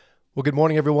Well, good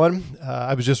morning, everyone.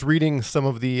 I was just reading some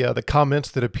of the comments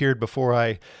that appeared before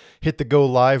I hit the go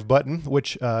live button,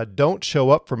 which don't show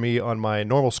up for me on my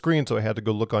normal screen, so I had to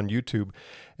go look on YouTube.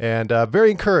 And very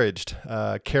encouraged.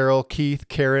 Carol, Keith,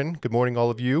 Karen, good morning, all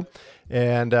of you.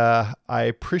 And I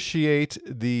appreciate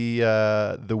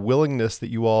the willingness that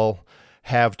you all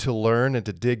have to learn and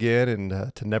to dig in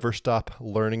and to never stop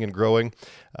learning and growing.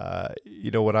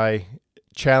 When I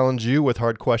challenge you with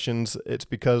hard questions, it's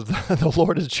because the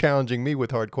Lord is challenging me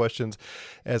with hard questions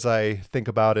as I think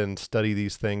about and study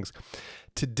these things.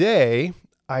 Today,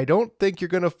 I don't think you're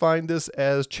going to find this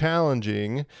as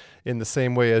challenging in the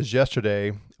same way as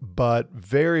yesterday, but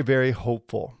very, very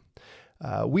hopeful.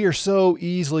 We are so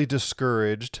easily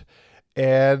discouraged,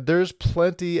 and there's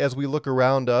plenty, as we look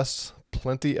around us,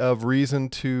 plenty of reason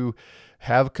to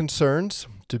have concerns,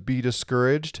 to be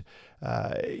discouraged.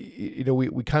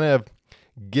 We kind of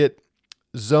get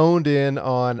zoned in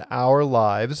on our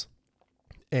lives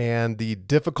and the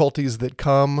difficulties that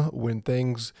come when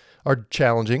things are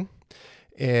challenging.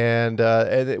 And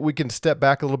we can step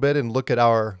back a little bit and look at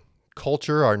our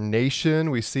culture, our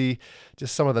nation. We see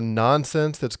just some of the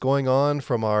nonsense that's going on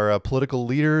from our political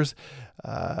leaders.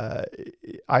 God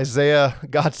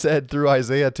said through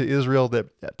Isaiah to Israel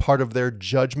that part of their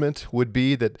judgment would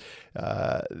be that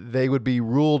they would be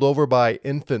ruled over by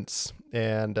infants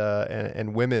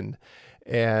and women.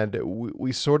 And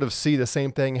we sort of see the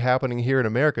same thing happening here in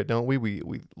America, don't we?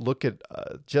 We look at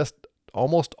just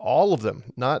almost all of them,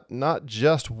 not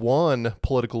just one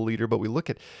political leader, but we look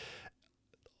at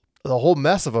the whole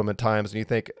mess of them at times, and you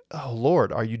think, oh,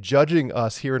 Lord, are you judging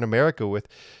us here in America with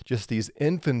just these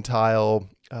infantile,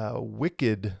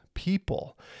 wicked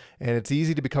people? And it's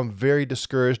easy to become very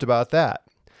discouraged about that.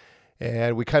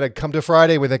 And we kind of come to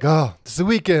Friday and we think, oh, it's the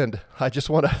weekend. I just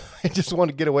want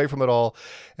to get away from it all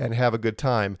and have a good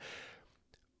time.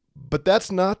 But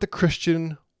that's not the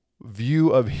Christian view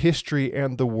of history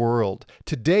and the world.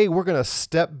 Today, we're going to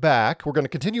step back. We're going to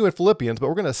continue in Philippians, but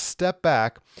we're going to step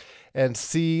back and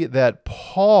see that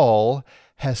Paul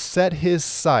has set his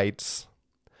sights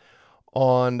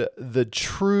on the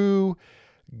true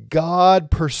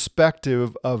God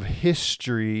perspective of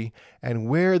history and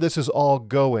where this is all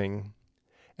going.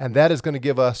 And that is going to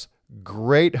give us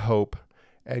great hope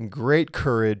and great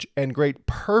courage and great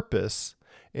purpose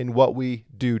in what we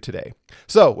do today.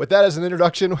 So with that as an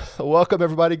introduction, welcome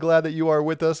everybody. Glad that you are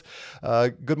with us.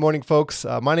 Good morning, folks.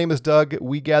 My name is Doug.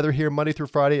 We gather here Monday through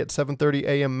Friday at 7:30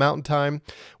 a.m. Mountain Time.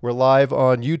 We're live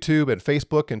on YouTube and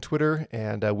Facebook and Twitter,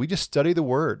 and we just study the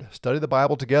Word, study the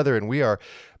Bible together, and we are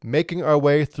making our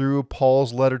way through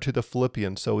Paul's letter to the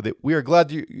Philippians. So that we are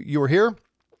glad you are here.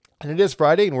 And it is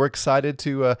Friday, and we're excited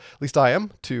to, at least I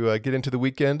am, to get into the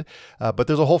weekend. But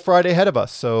there's a whole Friday ahead of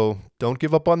us, so don't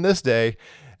give up on this day.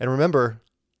 And remember,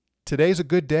 today's a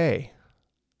good day.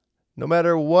 No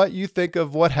matter what you think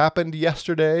of what happened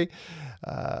yesterday,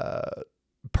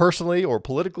 personally or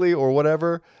politically or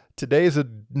whatever, today is a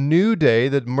new day.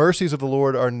 The mercies of the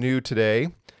Lord are new today.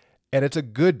 And it's a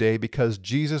good day because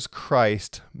Jesus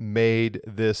Christ made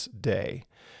this day.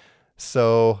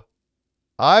 So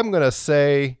I'm going to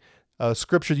say a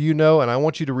scripture and I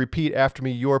want you to repeat after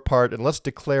me your part, and let's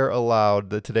declare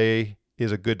aloud that today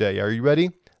is a good day. Are you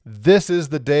ready? This is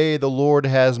the day the Lord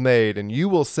has made, and you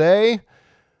will say,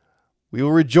 we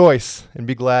will rejoice and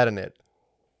be glad in it.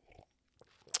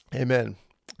 Amen.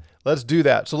 Let's do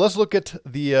that. So let's look at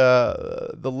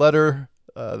the letter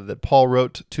that Paul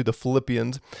wrote to the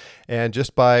Philippians. And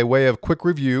just by way of quick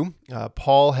review,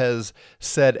 Paul has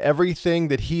said everything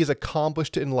that he's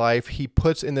accomplished in life, he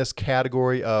puts in this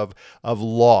category of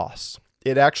loss.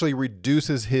 It actually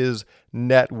reduces his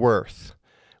net worth.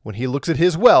 When he looks at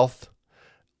his wealth,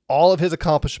 all of his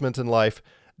accomplishments in life,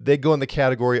 they go in the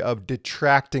category of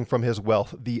detracting from his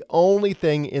wealth. The only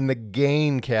thing in the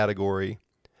gain category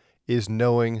is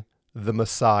knowing the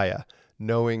Messiah,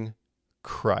 knowing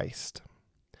Christ.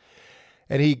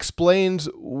 And he explains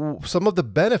some of the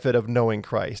benefit of knowing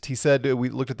Christ. He said, we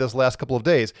looked at this last couple of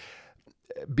days,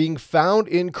 being found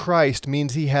in Christ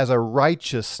means he has a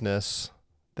righteousness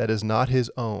that is not his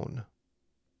own.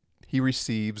 He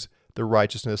receives the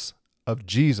righteousness of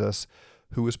Jesus,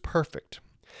 who is perfect.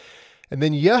 And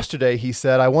then yesterday he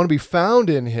said, I want to be found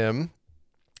in him.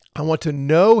 I want to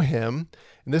know him.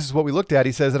 And this is what we looked at.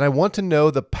 He says, and I want to know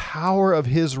the power of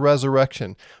his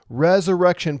resurrection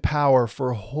power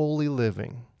for holy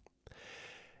living.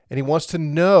 And he wants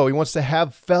to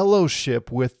have fellowship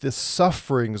with the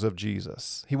sufferings of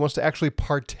Jesus. He wants to actually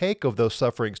partake of those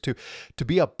sufferings, to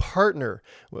be a partner.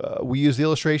 We use the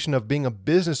illustration of being a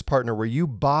business partner where you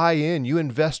buy in, you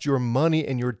invest your money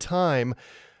and your time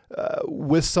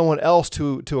with someone else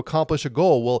to accomplish a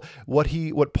goal. Well,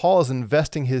 what Paul is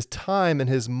investing his time and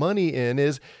his money in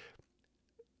is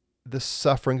the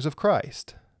sufferings of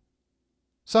Christ.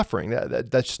 Suffering.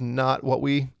 That's not what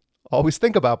we always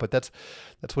think about, but that's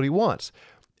what he wants.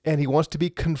 And he wants to be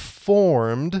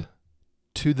conformed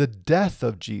to the death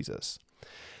of Jesus.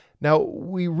 Now,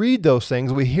 we read those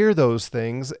things, we hear those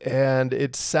things, and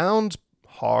it sounds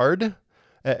hard.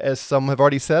 As some have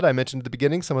already said, I mentioned at the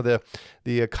beginning some of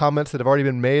the comments that have already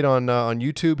been made on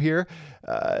YouTube here.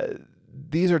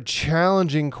 These are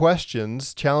challenging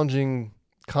questions, challenging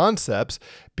concepts,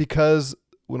 because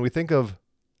when we think of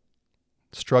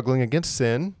struggling against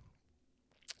sin,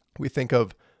 we think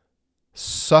of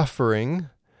suffering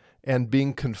and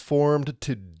being conformed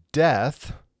to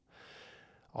death.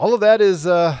 All of that is,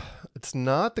 it's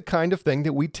not the kind of thing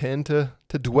that we tend to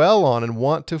dwell on and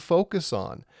want to focus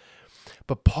on.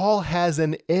 But Paul has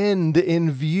an end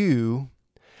in view.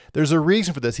 There's a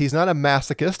reason for this. He's not a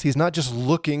masochist. He's not just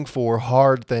looking for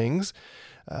hard things.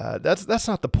 That's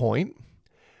not the point.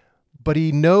 But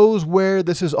he knows where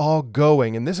this is all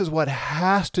going, and this is what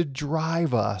has to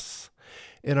drive us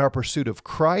in our pursuit of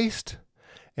Christ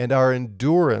and our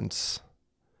endurance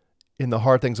in the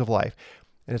hard things of life.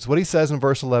 And it's what he says in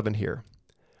verse 11 here.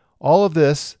 All of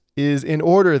this is in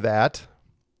order that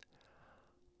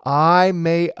I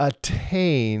may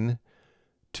attain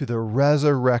to the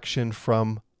resurrection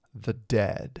from the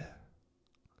dead.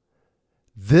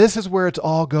 This is where it's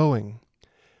all going.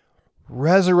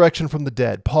 Resurrection from the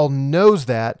dead. Paul knows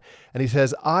that, and he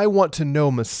says, I want to know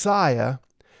Messiah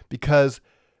because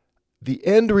the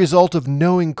end result of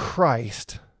knowing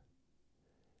Christ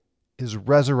is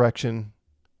resurrection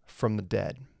from the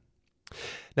dead.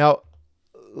 Now,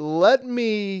 let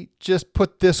me just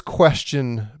put this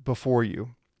question before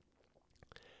you.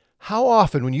 How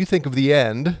often, when you think of the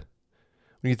end,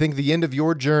 when you think of the end of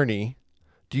your journey,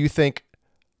 do you think,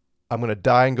 I'm going to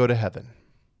die and go to heaven?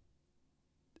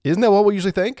 Isn't that what we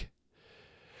usually think?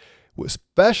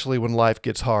 Especially when life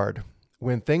gets hard,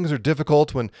 when things are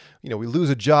difficult, when we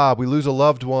lose a job, we lose a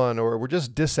loved one, or we're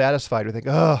just dissatisfied. We think,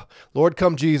 oh, Lord,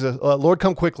 come Jesus, Lord,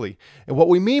 come quickly. And what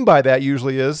we mean by that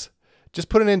usually is, just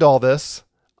put an end to all this.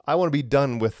 I want to be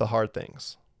done with the hard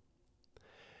things.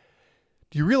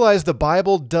 Do you realize the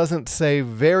Bible doesn't say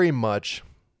very much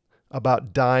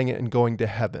about dying and going to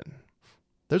heaven?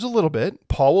 There's a little bit.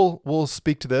 Paul will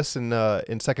speak to this in 2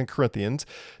 Corinthians,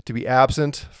 to be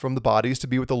absent from the bodies, to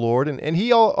be with the Lord. And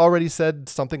he already said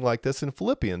something like this in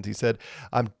Philippians. He said,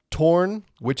 I'm torn,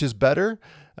 which is better,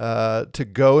 to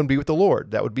go and be with the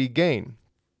Lord. That would be gain.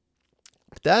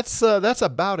 That's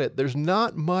about it. There's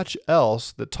not much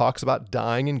else that talks about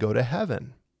dying and go to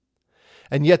heaven.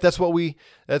 And yet that's what we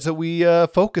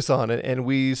focus on, and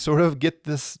we sort of get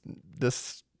this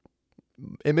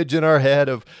image in our head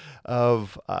of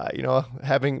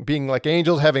being like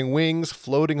angels, having wings,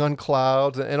 floating on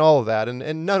clouds, and all of that.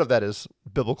 And none of that is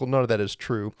biblical. None of that is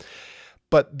true.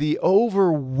 But the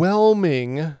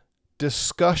overwhelming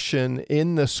discussion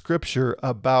in the scripture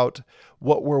about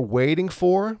what we're waiting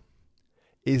for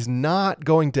is not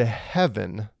going to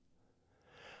heaven,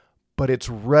 but it's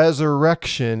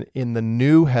resurrection in the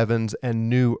new heavens and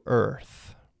new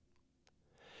earth.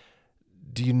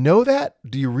 Do you know that?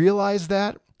 Do you realize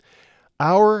that?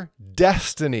 Our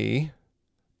destiny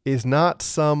is not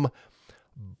some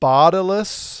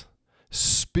bodiless,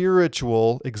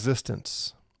 spiritual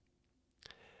existence.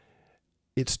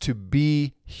 It's to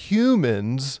be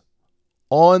humans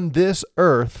on this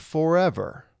earth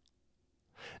forever.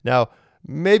 Now,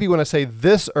 maybe when I say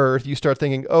this earth, you start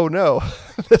thinking, oh no,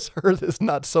 this earth is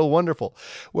not so wonderful.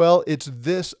 Well, it's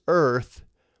this earth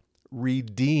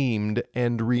redeemed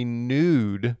and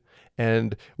renewed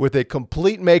and with a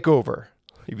complete makeover.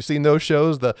 You've seen those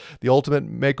shows, the Ultimate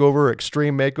Makeover,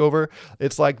 Extreme Makeover.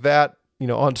 It's like that,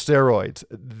 on steroids.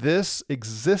 This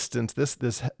existence,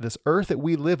 this earth that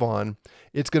we live on,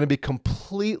 it's going to be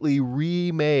completely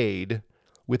remade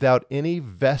without any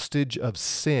vestige of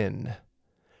sin.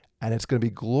 And it's going to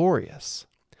be glorious.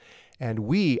 And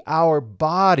our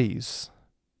bodies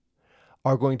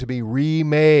are going to be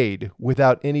remade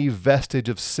without any vestige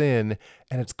of sin,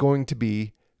 and it's going to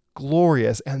be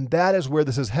glorious. And that is where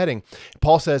this is heading.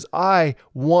 Paul says, I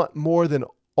want more than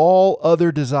all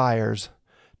other desires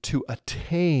to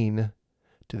attain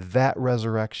to that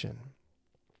resurrection.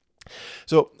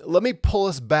 So let me pull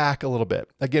us back a little bit.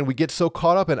 Again, we get so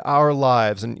caught up in our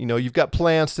lives, and you've got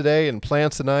plans today and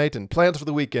plans tonight and plans for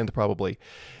the weekend probably.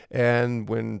 And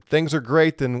when things are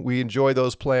great, then we enjoy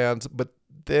those plans. But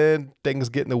then things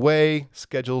get in the way,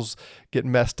 schedules get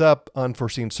messed up,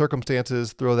 unforeseen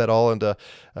circumstances throw that all into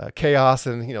chaos,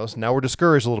 and so now we're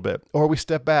discouraged a little bit. Or we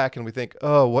step back and we think,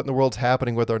 oh, what in the world's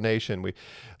happening with our nation? We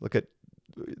look at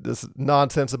this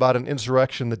nonsense about an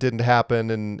insurrection that didn't happen,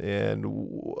 and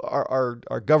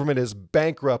our government is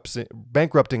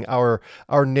bankrupting our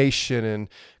nation, and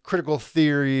critical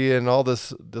theory and all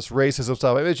this racism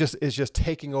stuff. It's just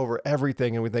taking over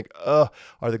everything, and we think, are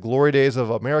the glory days of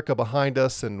America behind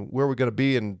us, and where are we going to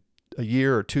be in a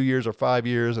year or 2 years or 5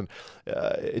 years? And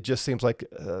it just seems like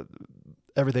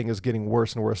everything is getting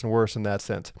worse and worse and worse in that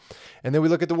sense. And then we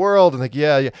look at the world and think,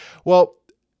 yeah, well,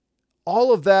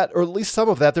 all of that, or at least some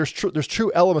of that, there's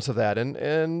true elements of that,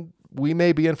 and we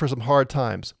may be in for some hard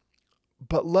times.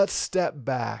 But let's step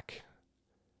back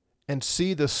and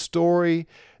see the story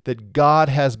that God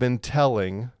has been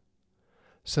telling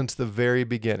since the very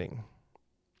beginning.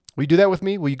 Will you do that with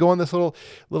me? Will you go on this little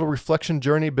reflection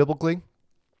journey biblically?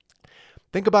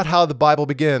 Think about how the Bible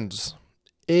begins.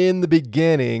 In the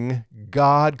beginning,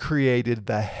 God created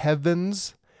the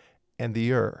heavens and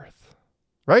the earth.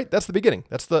 Right? That's the beginning.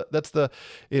 That's the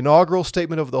inaugural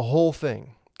statement of the whole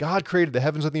thing. God created the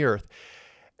heavens and the earth.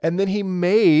 And then he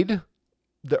made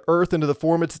the earth into the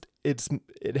form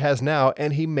it has now,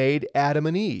 and he made Adam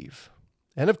and Eve.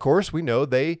 And of course, we know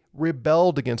they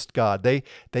rebelled against God.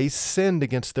 They sinned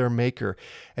against their maker.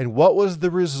 And what was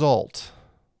the result?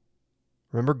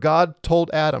 Remember, God told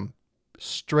Adam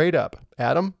straight up,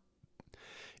 Adam,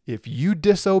 if you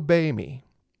disobey me,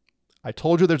 I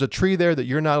told you there's a tree there that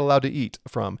you're not allowed to eat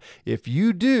from. If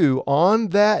you do, on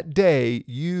that day,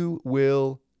 you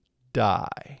will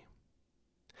die.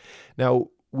 Now,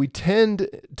 we tend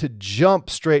to jump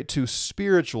straight to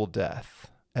spiritual death,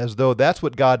 as though that's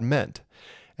what God meant.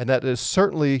 And that is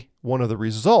certainly one of the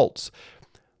results.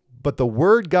 But the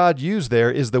word God used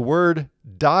there is the word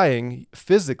dying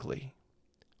physically.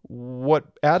 What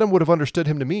Adam would have understood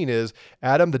him to mean is,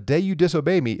 Adam, the day you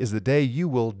disobey me is the day you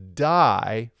will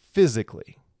die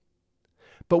physically.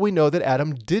 But we know that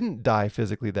Adam didn't die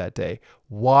physically that day.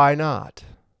 Why not?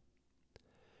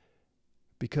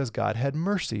 Because God had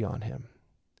mercy on him.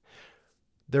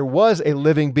 There was a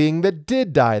living being that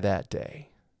did die that day.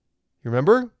 You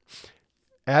remember?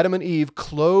 Adam and Eve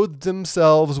clothed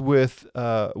themselves with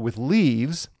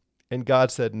leaves, and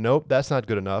God said, nope, that's not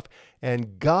good enough.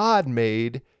 And God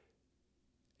made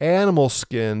animal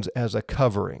skins as a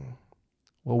covering.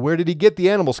 Well, where did he get the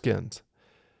animal skins?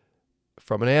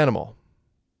 From an animal.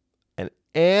 An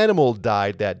animal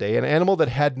died that day. An animal that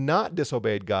had not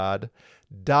disobeyed God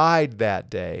died that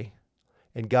day.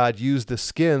 And God used the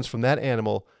skins from that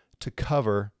animal to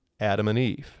cover Adam and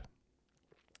Eve.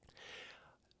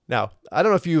 Now, I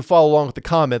don't know if you follow along with the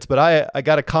comments, but I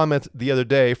got a comment the other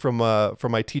day from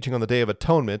my teaching on the Day of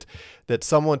Atonement that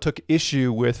someone took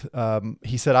issue with.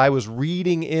 He said I was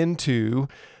reading into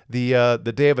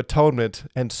the Day of Atonement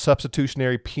and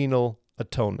substitutionary penal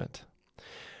atonement.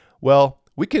 Well,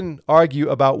 we can argue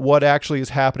about what actually is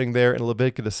happening there in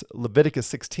Leviticus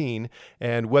 16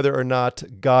 and whether or not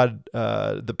God,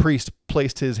 the priest,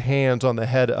 placed his hands on the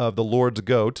head of the Lord's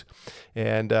goat,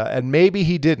 and maybe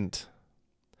he didn't.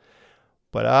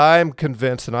 But I'm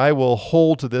convinced, and I will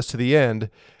hold to this to the end,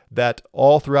 that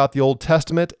all throughout the Old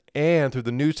Testament and through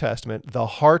the New Testament, the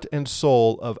heart and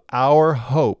soul of our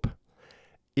hope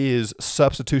is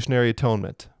substitutionary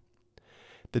atonement,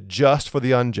 the just for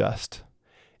the unjust.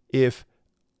 If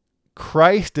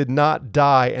Christ did not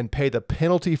die and pay the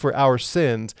penalty for our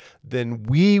sins, then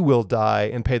we will die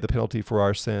and pay the penalty for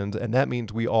our sins, and that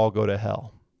means we all go to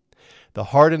hell. The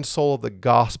heart and soul of the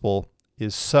gospel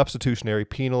is substitutionary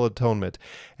penal atonement,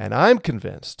 and I'm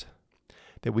convinced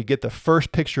that we get the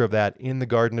first picture of that in the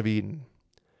Garden of Eden,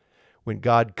 when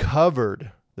God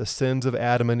covered the sins of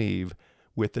Adam and Eve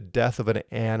with the death of an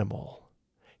animal.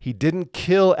 He didn't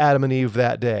kill Adam and Eve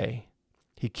that day.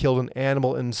 He killed an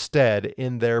animal instead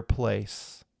in their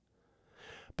place.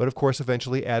 But of course,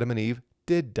 eventually Adam and Eve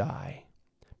did die,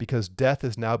 because death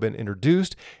has now been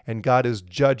introduced, and God is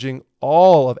judging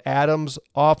all of Adam's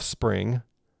offspring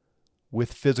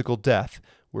with physical death.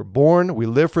 We're born, we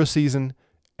live for a season,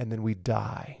 and then we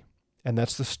die. And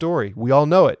that's the story. We all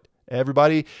know it.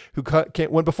 Everybody who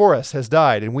went before us has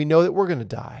died, and we know that we're going to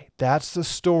die. That's the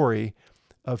story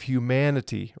of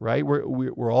humanity, right?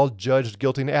 We're all judged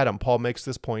guilty in Adam. Paul makes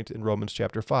this point in Romans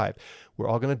chapter 5. We're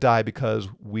all going to die because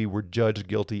we were judged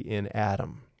guilty in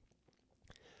Adam.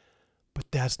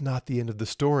 But that's not the end of the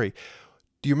story.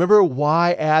 Do you remember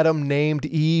why Adam named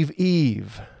Eve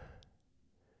Eve?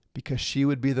 Because she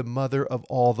would be the mother of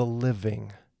all the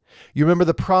living. You remember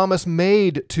the promise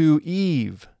made to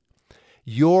Eve.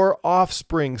 Your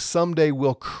offspring someday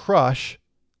will crush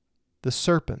the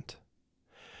serpent.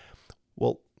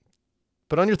 Well,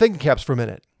 put on your thinking caps for a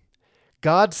minute.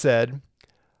 God said,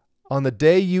 on the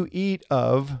day you eat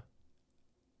of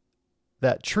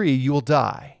that tree, you will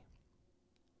die.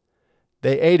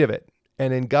 They ate of it.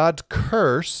 And in God's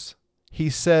curse, he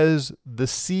says the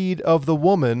seed of the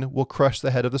woman will crush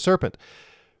the head of the serpent.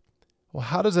 Well,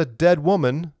 how does a dead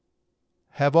woman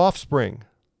have offspring?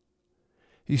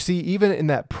 You see, even in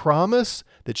that promise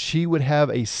that she would have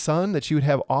a son, that she would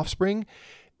have offspring,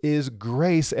 is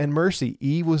grace and mercy.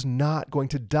 Eve was not going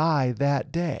to die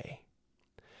that day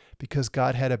because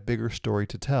God had a bigger story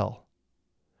to tell.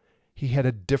 He had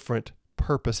a different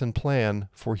purpose and plan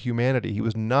for humanity. He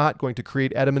was not going to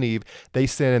create Adam and Eve, they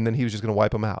sin, and then he was just going to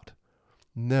wipe them out.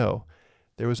 No,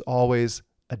 there was always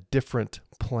a different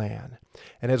plan.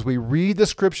 And as we read the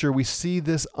scripture, we see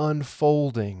this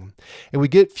unfolding. And we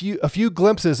get a few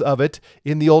glimpses of it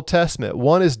in the Old Testament.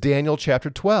 One is Daniel chapter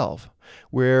 12,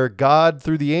 where God,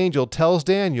 through the angel, tells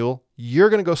Daniel, you're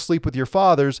going to go sleep with your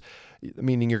fathers,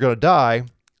 meaning you're going to die,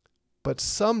 but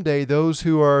someday those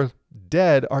who are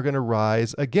dead are going to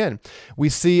rise again. We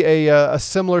see a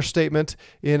similar statement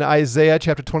in Isaiah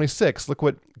chapter 26. Look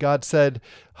what God said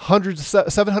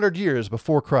 700 years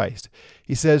before Christ.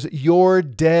 He says, your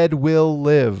dead will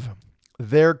live.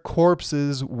 Their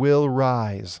corpses will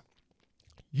rise.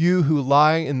 You who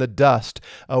lie in the dust,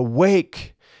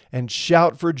 awake and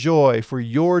shout for joy, for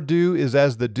your dew is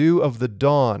as the dew of the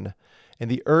dawn,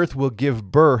 and the earth will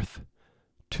give birth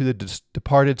to the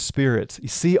departed spirits. You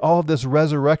see all of this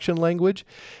resurrection language?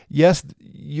 Yes,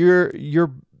 your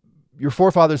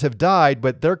forefathers have died,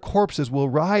 but their corpses will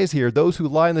rise here. Those who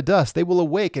lie in the dust, they will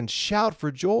awake and shout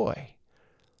for joy.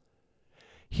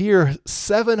 Here,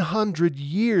 700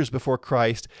 years before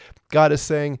Christ, God is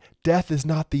saying, death is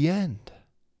not the end.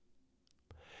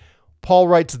 Paul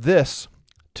writes this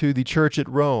to the church at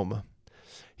Rome.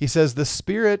 He says, the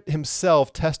Spirit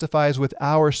himself testifies with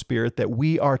our spirit that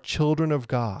we are children of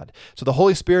God. So the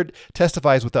Holy Spirit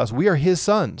testifies with us. We are his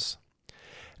sons.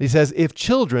 And he says, if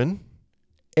children,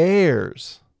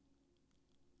 heirs,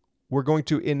 we're going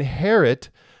to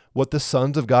inherit what the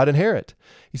sons of God inherit.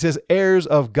 He says, heirs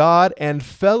of God and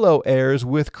fellow heirs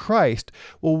with Christ.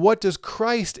 Well, what does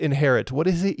Christ inherit? What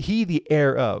is he the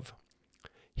heir of?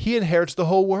 He inherits the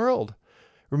whole world.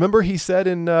 Remember, he said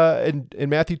in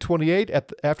Matthew 28,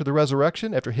 after the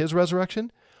resurrection, after his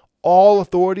resurrection, all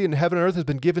authority in heaven and earth has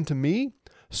been given to me.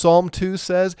 Psalm 2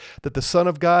 says that the Son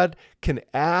of God can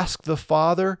ask the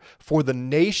Father for the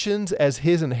nations as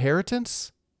his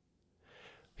inheritance.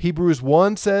 Hebrews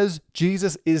 1 says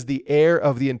Jesus is the heir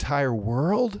of the entire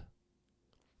world.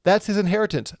 That's his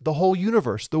inheritance, the whole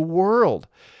universe, the world,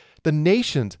 the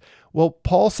nations. Well,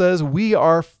 Paul says we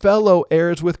are fellow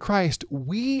heirs with Christ.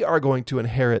 We are going to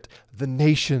inherit the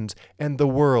nations and the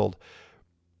world.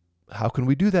 How can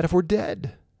we do that if we're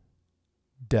dead?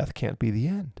 Death can't be the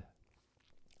end.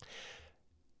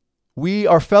 We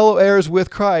are fellow heirs with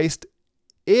Christ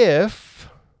if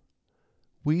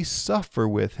we suffer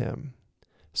with him.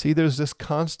 See, there's this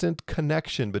constant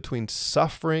connection between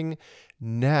suffering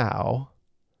now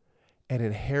and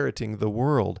inheriting the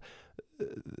world.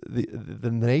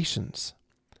 The nations.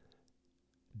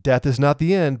 Death is not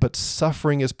the end, but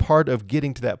suffering is part of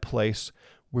getting to that place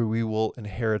where we will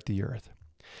inherit the earth.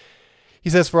 He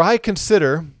says, for I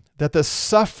consider that the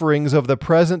sufferings of the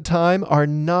present time are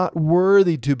not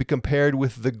worthy to be compared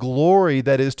with the glory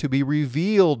that is to be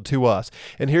revealed to us.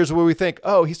 And here's where we think,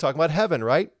 oh, he's talking about heaven,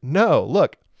 right? No,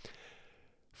 look.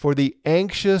 For the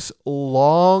anxious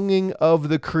longing of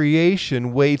the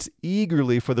creation waits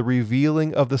eagerly for the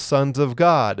revealing of the sons of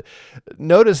God.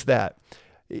 Notice that.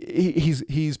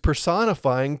 He's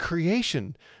personifying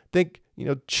creation. Think,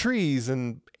 trees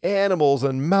and animals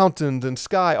and mountains and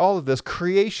sky, all of this.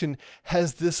 Creation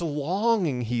has this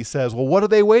longing, he says. Well, what are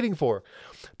they waiting for?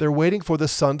 They're waiting for the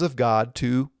sons of God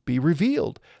to be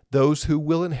revealed, those who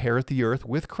will inherit the earth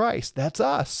with Christ. That's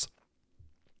us.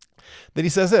 Then he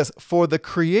says this, for the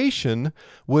creation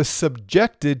was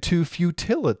subjected to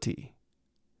futility.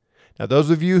 Now, those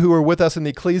of you who are with us in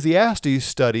the Ecclesiastes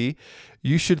study,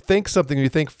 you should think something. You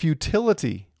think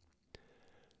futility,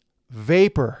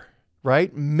 vapor,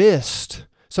 right? Mist,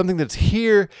 something that's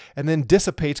here and then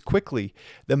dissipates quickly.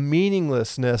 The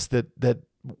meaninglessness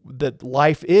that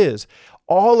life is.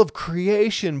 All of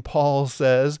creation, Paul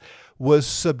says, was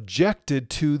subjected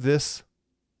to this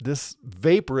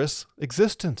vaporous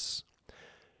existence.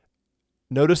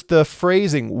 Notice the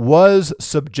phrasing, was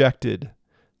subjected.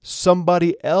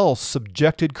 Somebody else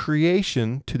subjected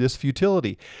creation to this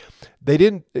futility.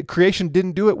 Creation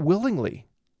didn't do it willingly.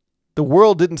 The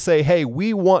world didn't say, hey,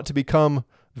 we want to become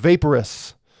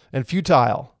vaporous and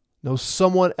futile. No,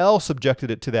 someone else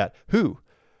subjected it to that. Who?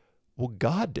 Well,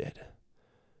 God did.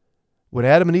 When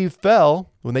Adam and Eve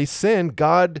fell, when they sinned,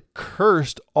 God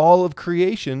cursed all of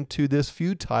creation to this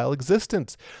futile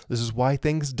existence. This is why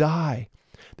things die.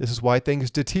 This is why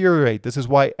things deteriorate. This is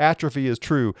why atrophy is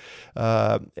true,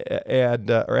 and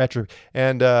the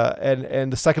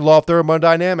second law of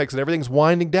thermodynamics, and everything's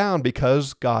winding down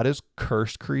because God has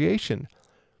cursed creation.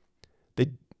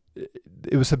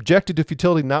 It was subjected to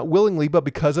futility not willingly, but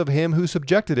because of him who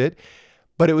subjected it.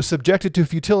 But it was subjected to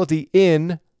futility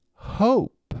in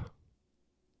hope.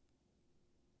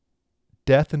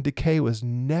 Death and decay was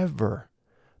never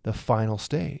the final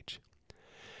stage.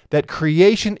 That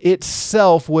creation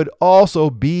itself would also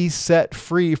be set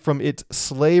free from its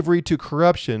slavery to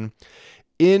corruption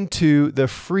into the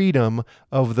freedom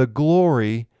of the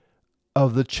glory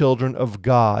of the children of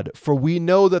God. For we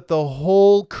know that the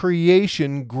whole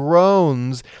creation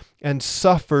groans and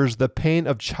suffers the pain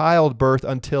of childbirth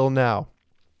until now.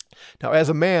 Now, as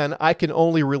a man, I can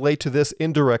only relate to this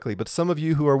indirectly, but some of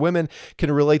you who are women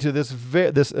can relate to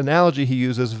this analogy he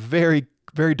uses very,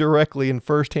 very directly in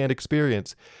firsthand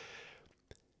experience.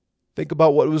 Think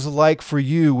about what it was like for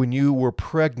you when you were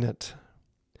pregnant.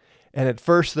 And at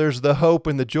first there's the hope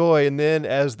and the joy, and then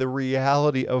as the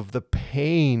reality of the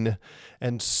pain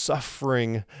and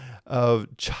suffering of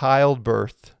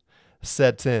childbirth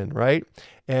sets in, right?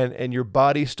 And your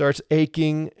body starts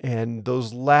aching, and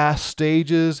those last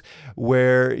stages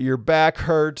where your back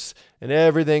hurts and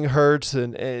everything hurts,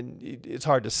 and it's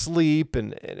hard to sleep,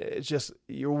 and it's just,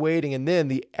 you're waiting. And then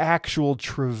the actual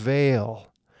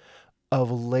travail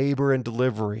of labor and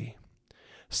delivery.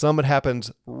 Some it happens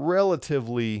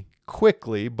relatively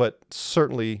quickly, but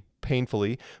certainly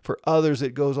painfully. For others,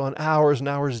 it goes on hours and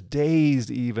hours,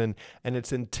 days even, and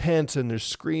it's intense, and there's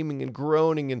screaming and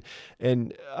groaning.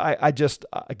 And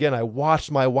I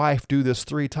watched my wife do this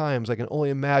 3 times. I can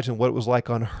only imagine what it was like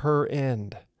on her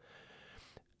end.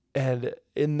 And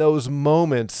in those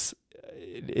moments,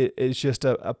 it's just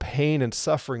a pain and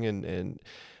suffering and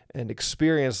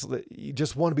experience that you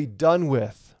just want to be done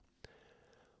with.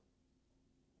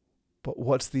 But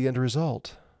what's the end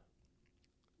result?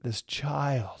 This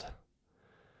child.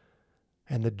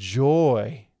 And the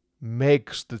joy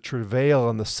makes the travail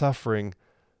and the suffering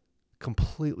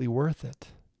completely worth it.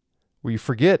 Where you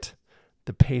forget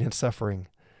the pain and suffering,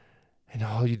 and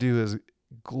all you do is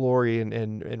glory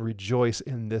and rejoice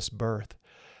in this birth.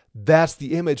 That's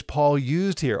the image Paul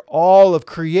used here. All of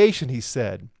creation, he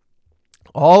said,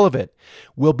 all of it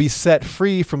will be set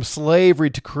free from slavery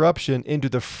to corruption into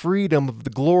the freedom of the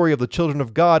glory of the children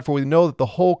of God. For we know that the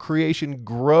whole creation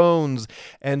groans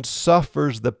and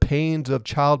suffers the pains of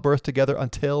childbirth together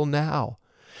until now.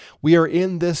 We are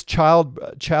in this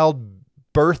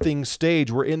childbirthing stage.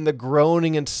 We're in the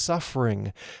groaning and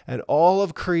suffering. And all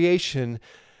of creation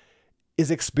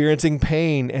is experiencing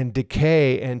pain and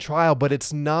decay and trial, but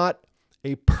it's not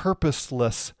a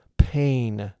purposeless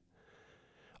pain.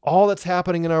 All that's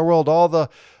happening in our world, all the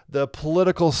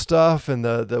political stuff and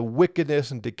the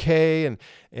wickedness and decay and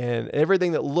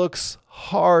everything that looks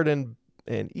hard and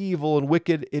evil and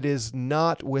wicked, it is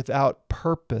not without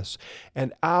purpose.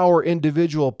 And our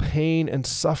individual pain and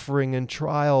suffering and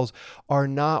trials are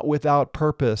not without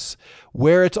purpose.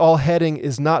 Where it's all heading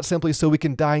is not simply so we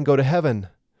can die and go to heaven.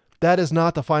 That is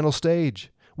not the final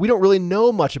stage. We don't really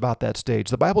know much about that stage.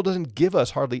 The Bible doesn't give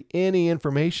us hardly any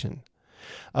information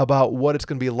about what it's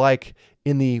going to be like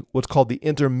in the what's called the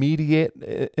intermediate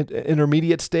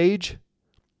stage.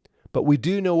 But we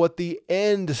do know what the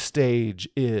end stage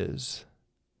is.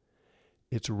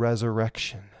 It's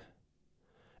resurrection.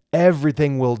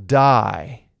 Everything will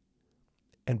die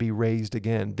and be raised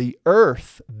again. The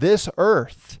earth, this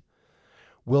earth,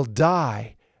 will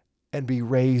die and be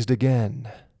raised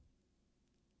again.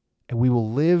 And we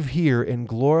will live here in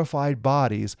glorified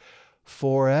bodies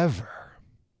forever.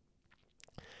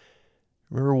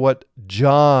 Remember what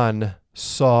John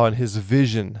saw in his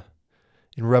vision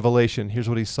in Revelation. Here's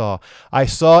what he saw. I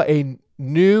saw a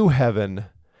new heaven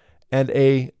and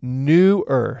a new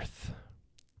earth.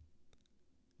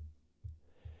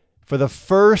 For the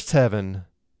first heaven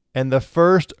and the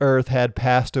first earth had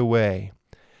passed away,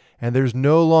 and there's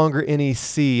no longer any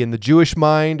sea. In the Jewish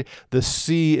mind, the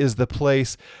sea is the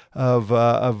place of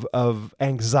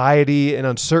anxiety and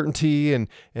uncertainty, and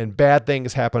bad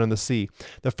things happen in the sea.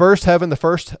 The first heaven, the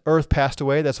first earth passed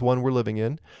away. That's the one we're living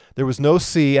in. There was no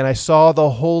sea, and I saw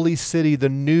the holy city, the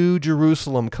new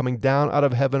Jerusalem, coming down out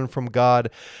of heaven from God,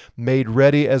 made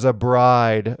ready as a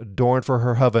bride adorned for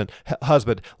her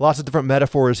husband. Lots of different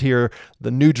metaphors here.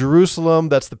 The new Jerusalem,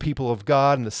 that's the people of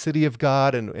God and the city of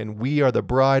God, and we are the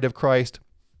bride of Christ.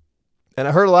 And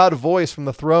I heard a loud voice from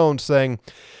the throne saying,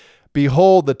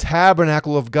 "Behold, the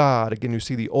tabernacle of God." Again, you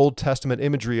see the Old Testament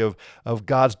imagery of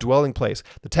God's dwelling place.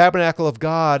 "The tabernacle of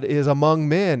God is among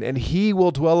men, and he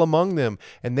will dwell among them,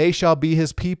 and they shall be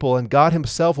his people, and God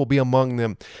himself will be among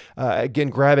them." Again,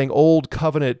 grabbing old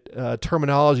covenant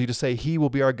terminology to say he will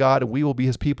be our God, and we will be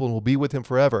his people, and will be with him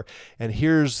forever. And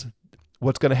here's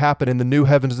what's going to happen in the new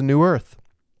heavens and new earth.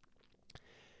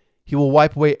 He will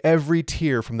wipe away every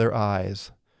tear from their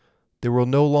eyes. There will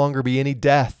no longer be any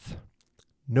death,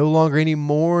 no longer any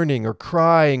mourning or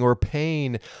crying or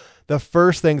pain. The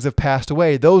first things have passed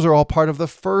away. Those are all part of the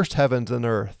first heavens and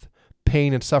earth,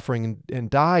 pain and suffering and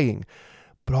dying.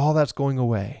 But all that's going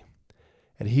away.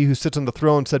 And he who sits on the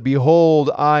throne said,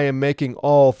 "Behold, I am making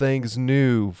all things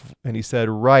new." And he said,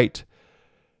 "Write,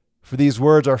 for these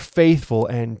words are faithful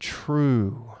and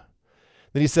true."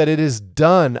 Then he said, "It is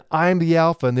done. I am the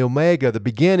Alpha and the Omega, the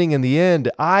beginning and the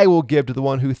end. I will give to the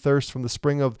one who thirsts from the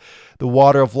spring of the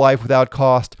water of life without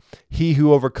cost. He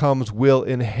who overcomes will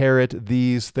inherit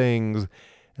these things,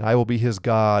 and I will be his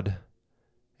God,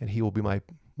 and he will be my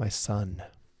son."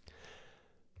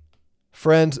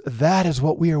 Friends, that is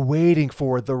what we are waiting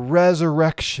for, the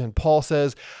resurrection. Paul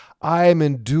says, "I am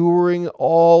enduring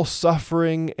all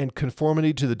suffering and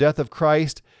conformity to the death of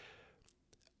Christ.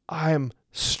 I am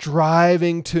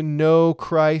striving to know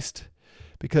Christ,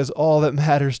 because all that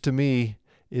matters to me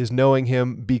is knowing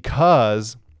him,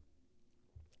 because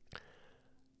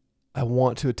I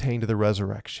want to attain to the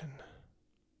resurrection."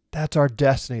 That's our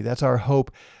destiny. That's our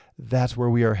hope. That's where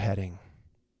we are heading.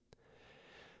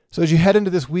 So as you head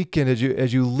into this weekend, as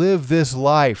you live this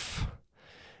life,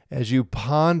 as you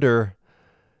ponder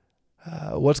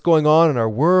what's going on in our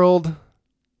world,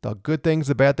 the good things,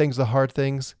 the bad things, the hard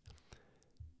things,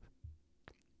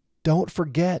 don't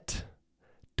forget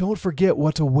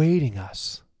what's awaiting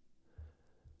us.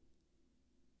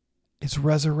 It's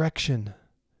resurrection.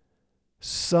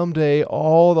 Someday,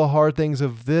 all the hard things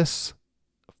of this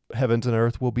heavens and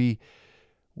earth will be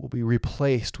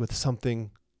replaced with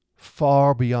something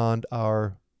far beyond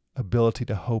our ability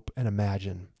to hope and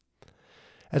imagine.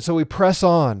 And so we press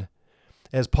on,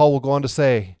 as Paul will go on to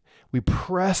say, we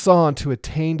press on to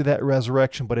attain to that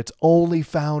resurrection, but it's only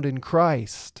found in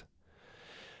Christ.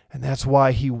 And that's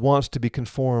why he wants to be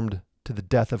conformed to the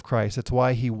death of Christ. That's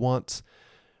why he wants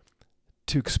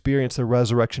to experience the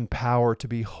resurrection power to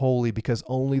be holy, because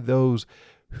only those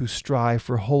who strive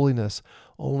for holiness,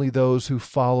 only those who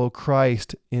follow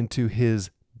Christ into his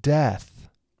death,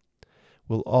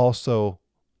 will also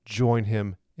join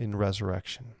him in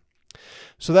resurrection.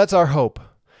 So that's our hope.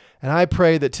 And I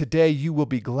pray that today you will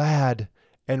be glad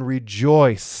and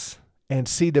rejoice and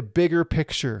see the bigger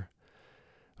picture.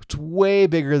 It's way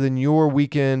bigger than your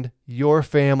weekend, your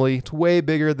family. It's way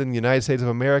bigger than the United States of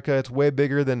America. It's way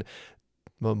bigger than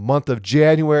the month of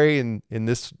January in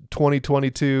this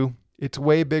 2022. It's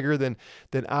way bigger than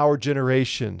our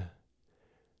generation.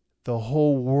 The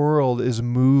whole world is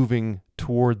moving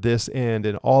toward this end,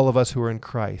 and all of us who are in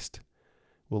Christ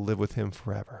will live with him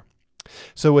forever.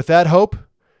 So with that hope,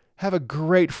 have a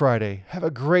great Friday. Have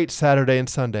a great Saturday and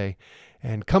Sunday.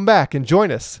 And come back and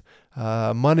join us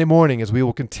Monday morning as we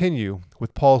will continue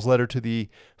with Paul's letter to the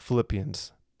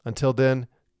Philippians. Until then,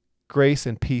 grace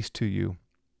and peace to you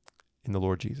in the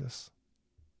Lord Jesus.